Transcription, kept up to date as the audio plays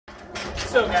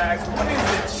So guys, what is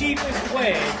the cheapest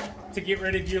way to get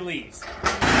rid of your leaves?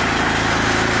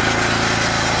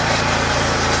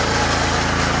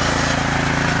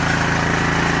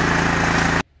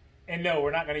 And no,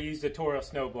 we're not going to use the Toro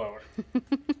snowblower.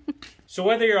 So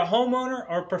whether you're a homeowner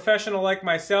or a professional like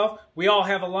myself, we all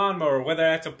have a lawnmower. Whether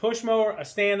that's a push mower, a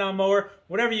stand-on mower,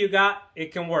 whatever you got,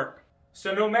 it can work.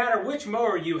 So no matter which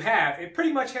mower you have, it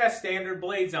pretty much has standard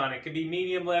blades on it. It could be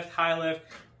medium lift, high lift,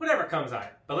 whatever comes on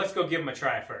it. But let's go give them a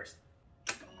try first.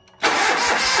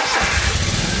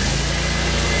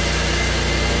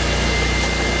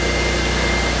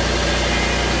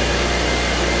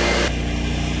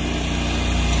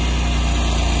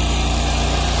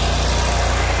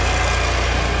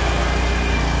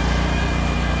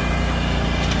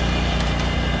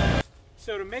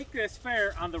 So to make this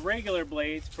fair on the regular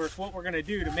blades, first what we're going to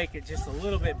do to make it just a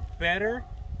little bit better,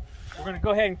 we're going to go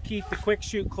ahead and keep the quick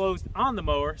chute closed on the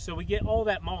mower so we get all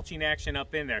that mulching action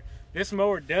up in there. This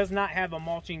mower does not have a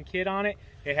mulching kit on it.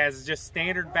 It has just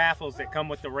standard baffles that come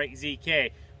with the Rate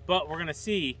ZK. But we're going to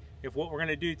see if what we're going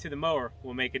to do to the mower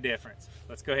will make a difference.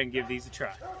 Let's go ahead and give these a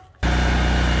try.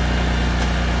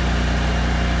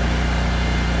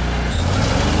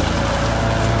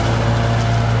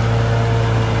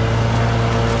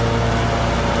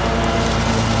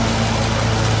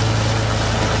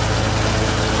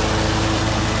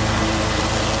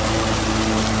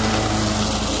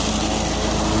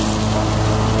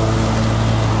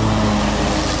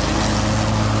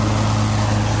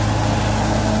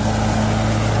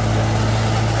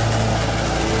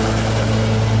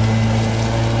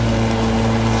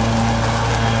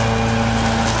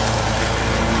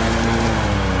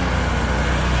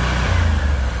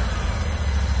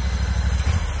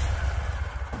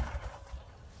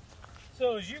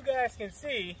 So as you guys can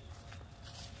see,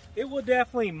 it will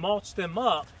definitely mulch them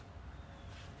up,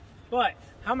 but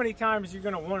how many times you're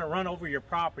going to want to run over your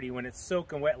property when it's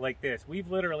soaking wet like this? We've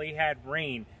literally had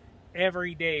rain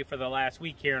every day for the last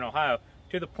week here in Ohio,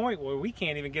 to the point where we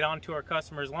can't even get onto our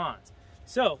customers' lawns.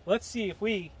 So let's see if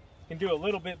we can do a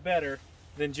little bit better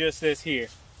than just this here.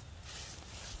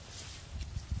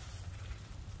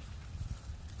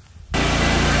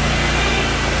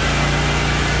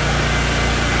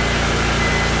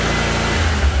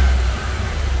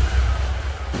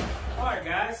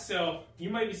 So you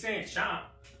might be saying, Sean,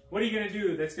 what are you going to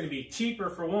do that's going to be cheaper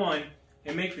for one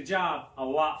and make the job a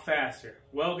lot faster?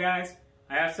 Well guys,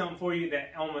 I have something for you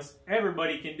that almost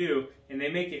everybody can do, and they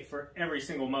make it for every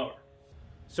single mower.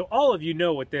 So all of you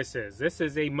know what this is. This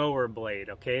is a mower blade,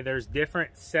 okay? There's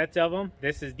different sets of them.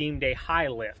 This is deemed a high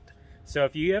lift. So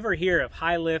if you ever hear of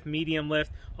high lift, medium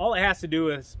lift, all it has to do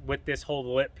is with this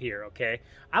whole lip here, okay?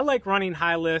 I like running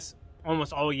high lifts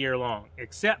almost all year long,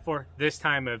 except for this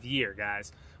time of year,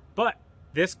 guys. But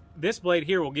this blade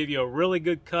here will give you a really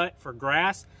good cut for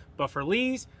grass, but for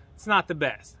leaves, it's not the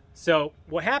best. So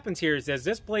what happens here is as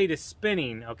this blade is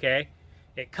spinning, okay,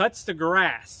 it cuts the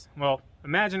grass. Well,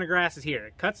 imagine the grass is here.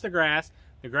 It cuts the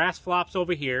grass flops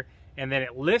over here, and then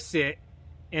it lifts it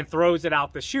and throws it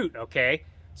out the chute, okay?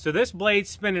 So this blade's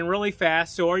spinning really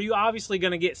fast, so are you obviously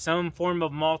going to get some form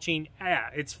of mulching? Yeah,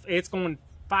 it's going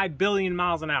 5 billion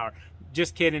miles an hour.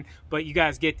 Just kidding, but you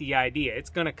guys get the idea. It's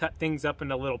going to cut things up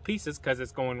into little pieces because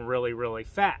it's going really, really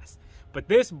fast. But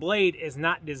this blade is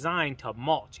not designed to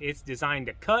mulch. It's designed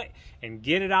to cut and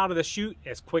get it out of the chute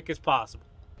as quick as possible.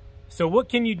 So what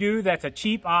can you do that's a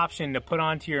cheap option to put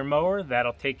onto your mower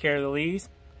that'll take care of the leaves?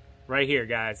 Right here,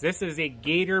 guys. This is a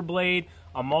GATOR blade,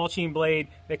 a mulching blade.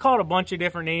 They call it a bunch of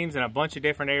different names in a bunch of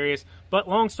different areas. But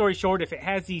long story short, if it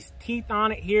has these teeth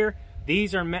on it here,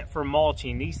 these are meant for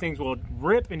mulching. These things will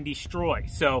rip and destroy.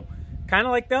 So kind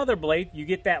of like the other blade, you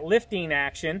get that lifting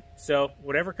action. So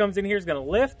whatever comes in here is going to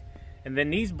lift, and then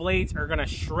these blades are going to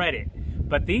shred it.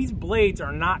 But these blades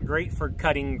are not great for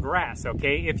cutting grass,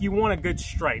 okay? If you want a good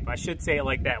stripe, I should say it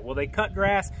like that. Will they cut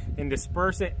grass and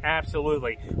disperse it?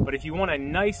 Absolutely. But if you want a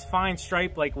nice fine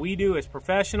stripe like we do as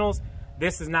professionals,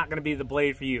 this is not going to be the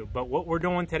blade for you. But what we're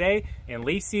doing today in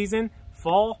leaf season,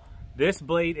 fall, this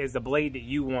blade is the blade that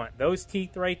you want. Those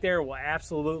teeth right there will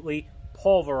absolutely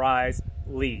pulverize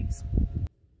leaves.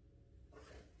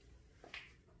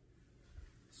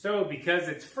 So because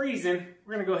it's freezing,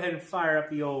 we're going to go ahead and fire up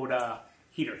the old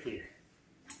heater here.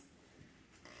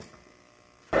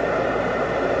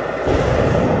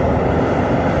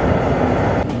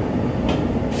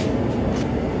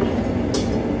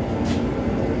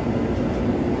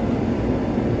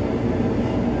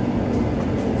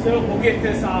 So we'll get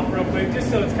this off real quick, just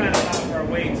so it's kind of out of our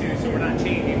way too, so we're not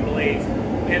changing blades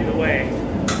in the way.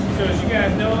 So as you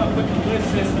guys know, I put the lift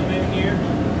system in here.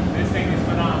 This thing is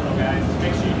phenomenal, guys. Just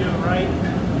make sure you do it right.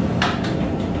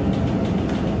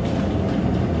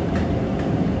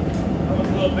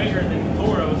 little bigger than the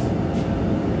Toros.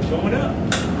 Going up.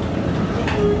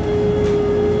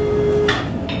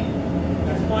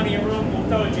 There's plenty of room. We'll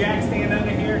throw a jack stand under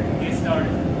here and get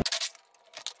started.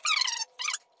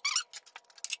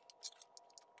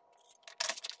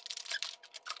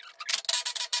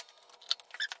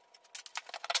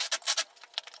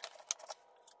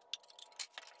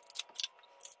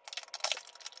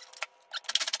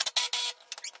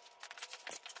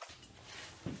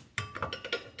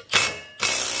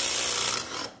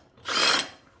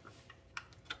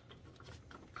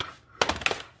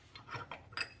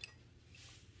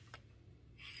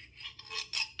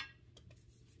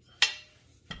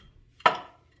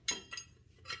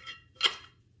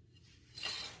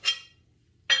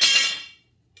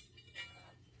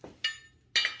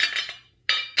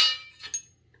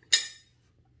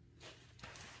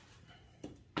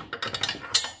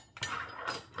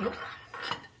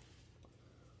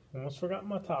 Almost forgot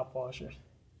my top washer.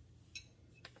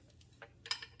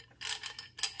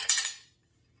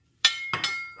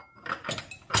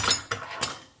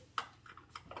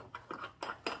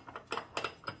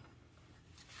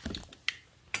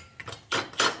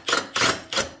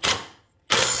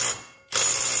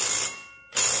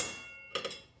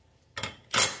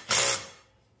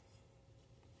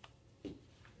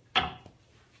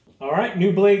 All right,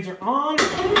 new blades are on.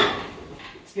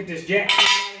 Let's get this jack out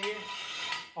of here.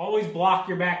 Always block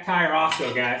your back tire off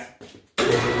though, guys.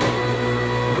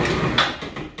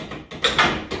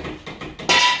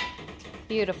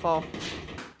 Beautiful.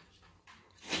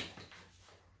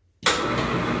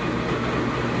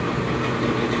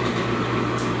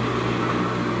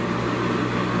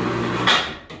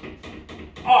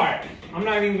 Alright, I'm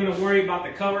not even going to worry about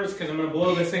the covers because I'm going to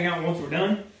blow this thing out once we're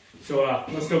done. So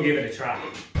let's go give it a try.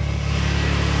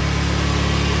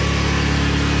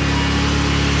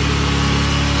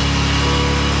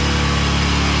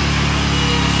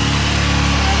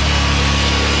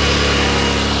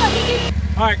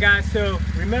 Alright guys, so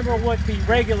remember what the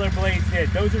regular blades did.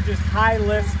 Those are just high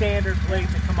lift standard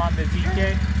blades that come on the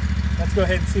ZK. Let's go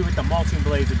ahead and see what the mulching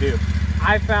blades will do.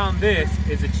 I found this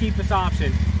is the cheapest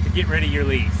option to get rid of your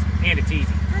leaves, and it's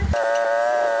easy.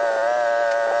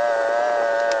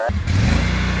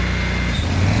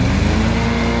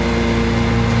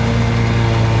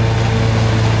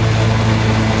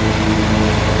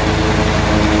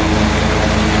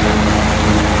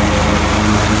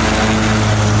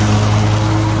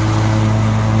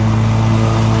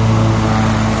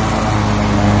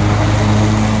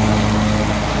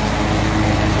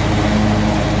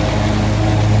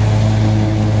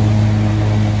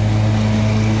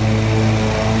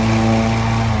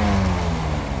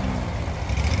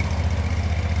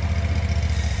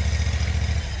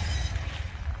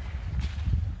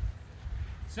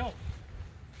 So,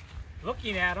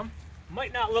 looking at them,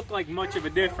 might not look like much of a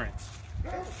difference.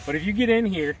 But if you get in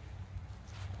here,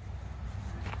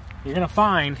 you're going to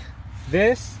find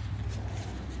this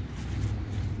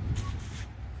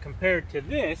compared to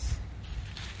this,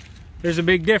 there's a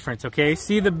big difference, okay?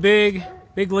 See the big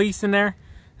lease in there?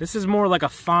 This is more like a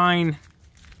fine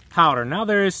powder. Now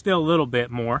there is still a little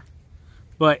bit more,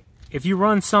 but if you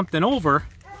run something over,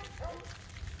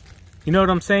 you know what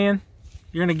I'm saying?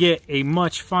 You're going to get a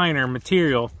much finer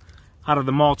material out of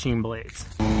the mulching blades.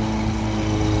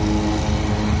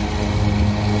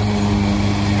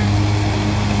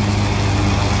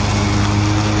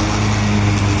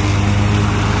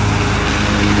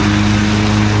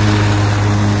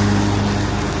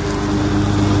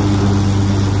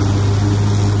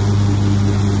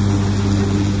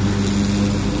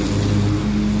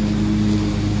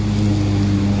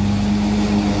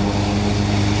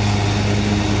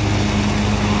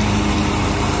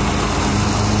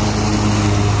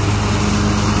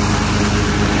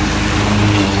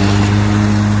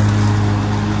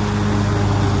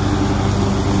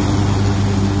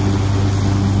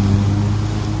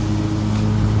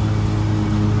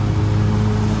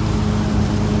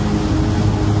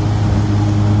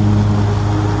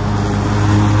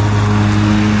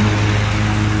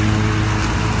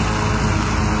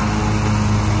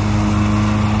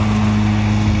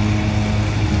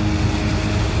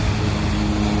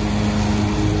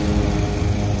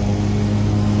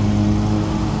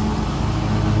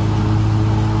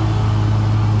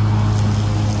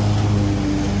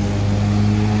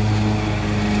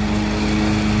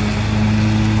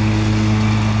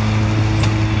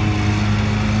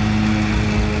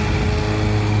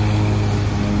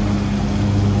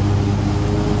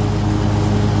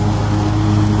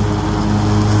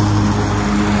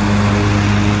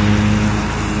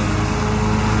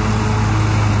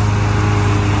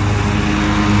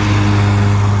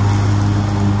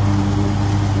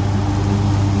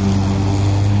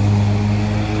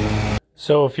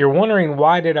 So if you're wondering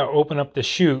why did I open up the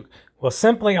chute, well,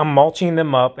 simply I'm mulching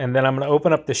them up, and then I'm going to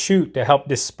open up the chute to help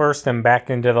disperse them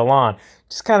back into the lawn.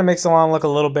 Just kind of makes the lawn look a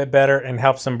little bit better and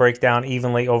helps them break down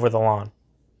evenly over the lawn.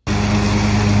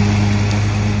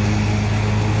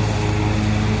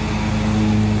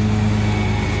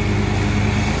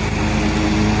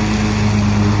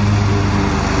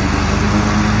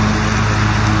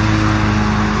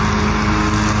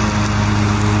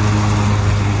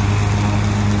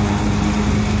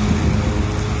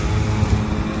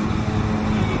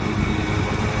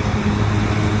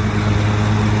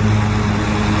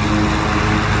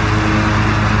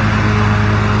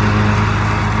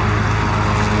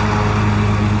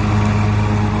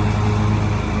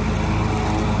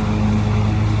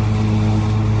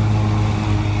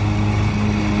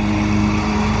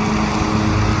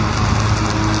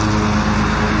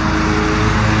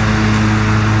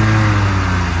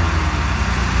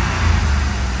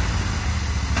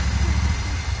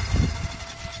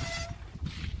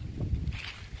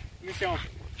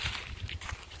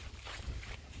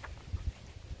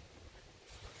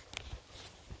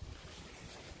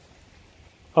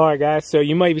 Alright guys, so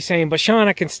you might be saying, but Sean,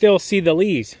 I can still see the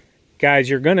leaves. Guys,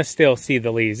 you're going to still see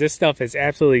the leaves. This stuff is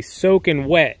absolutely soaking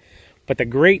wet. But the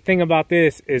great thing about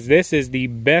this is the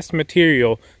best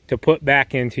material to put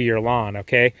back into your lawn,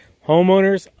 okay?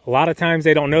 Homeowners, a lot of times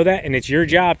they don't know that, and it's your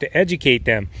job to educate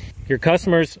them. Your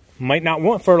customers might not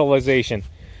want fertilization,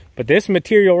 but this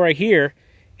material right here,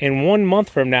 in 1 month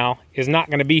from now, is not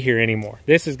going to be here anymore.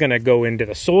 This is going to go into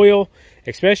the soil,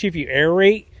 especially if you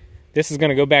aerate. This is going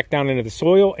to go back down into the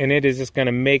soil, and it is just going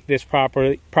to make this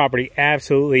property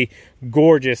absolutely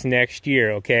gorgeous next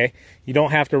year, okay? You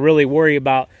don't have to really worry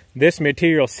about this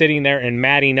material sitting there and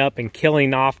matting up and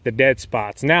killing off the dead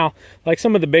spots. Now, like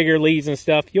some of the bigger leaves and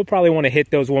stuff, you'll probably want to hit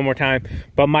those one more time,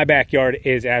 but my backyard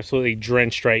is absolutely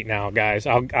drenched right now, guys.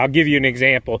 I'll give you an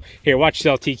example. Here, watch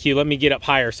this, TQ. Let me get up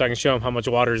higher so I can show them how much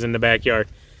water is in the backyard.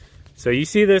 So you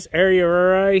see this area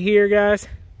right here, guys?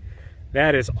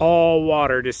 That is all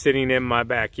water just sitting in my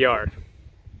backyard.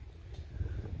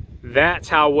 That's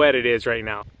how wet it is right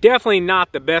now. Definitely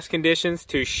not the best conditions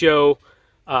to show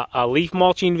a leaf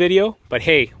mulching video, but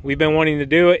hey, we've been wanting to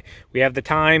do it. We have the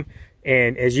time,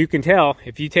 and as you can tell,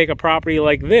 if you take a property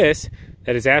like this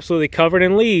that is absolutely covered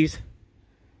in leaves,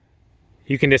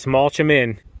 you can just mulch them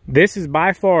in. This is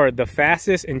by far the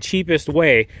fastest and cheapest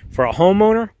way for a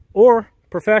homeowner or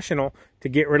professional to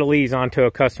get rid of leaves onto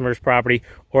a customer's property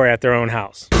or at their own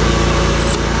house.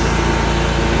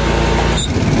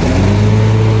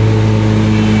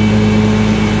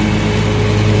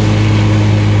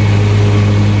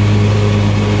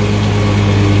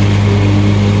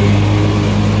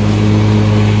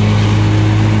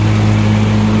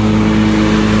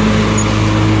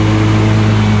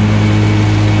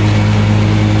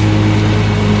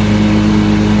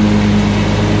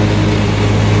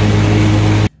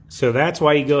 So that's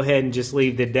why you go ahead and just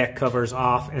leave the deck covers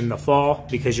off in the fall,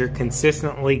 because you're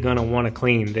consistently going to want to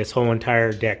clean this whole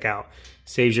entire deck out.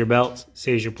 Saves your belts,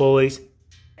 saves your pulleys.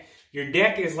 Your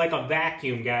deck is like a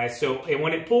vacuum, guys. So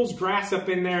when it pulls grass up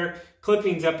in there,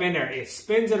 clippings up in there, it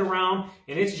spins it around,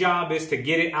 and its job is to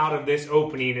get it out of this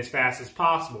opening as fast as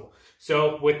possible.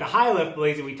 So with the high lift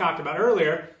blades that we talked about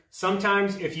earlier,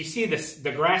 sometimes if you see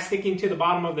the grass sticking to the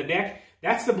bottom of the deck,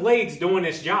 that's the blades doing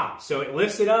its job. So it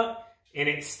lifts it up, and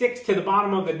it sticks to the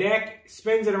bottom of the deck,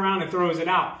 spins it around, and throws it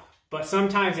out. But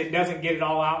sometimes it doesn't get it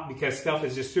all out because stuff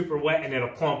is just super wet and it'll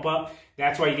clump up.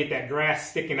 That's why you get that grass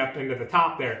sticking up into the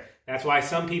top there. That's why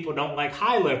some people don't like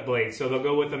high lift blades, so they'll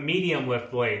go with a medium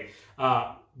lift blade.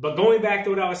 But going back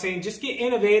to what I was saying, just get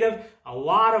innovative. A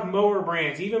lot of mower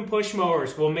brands, even push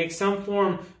mowers, will make some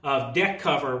form of deck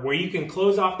cover where you can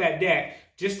close off that deck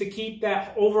just to keep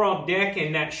that overall deck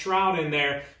and that shroud in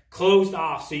there closed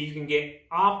off so you can get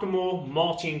optimal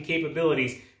mulching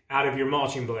capabilities out of your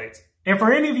mulching blades. And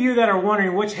for any of you that are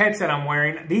wondering which headset I'm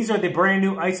wearing, these are the brand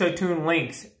new IsoTune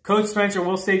Links. Code Spencer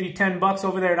will save you 10 bucks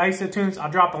over there at IsoTunes. I'll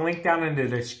drop a link down in the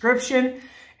description.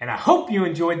 And I hope you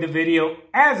enjoyed the video.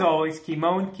 As always, keep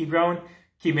mowing, keep growing,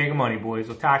 keep making money, boys.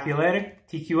 We'll talk to you later.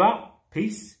 TQ out.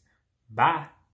 Peace. Bye.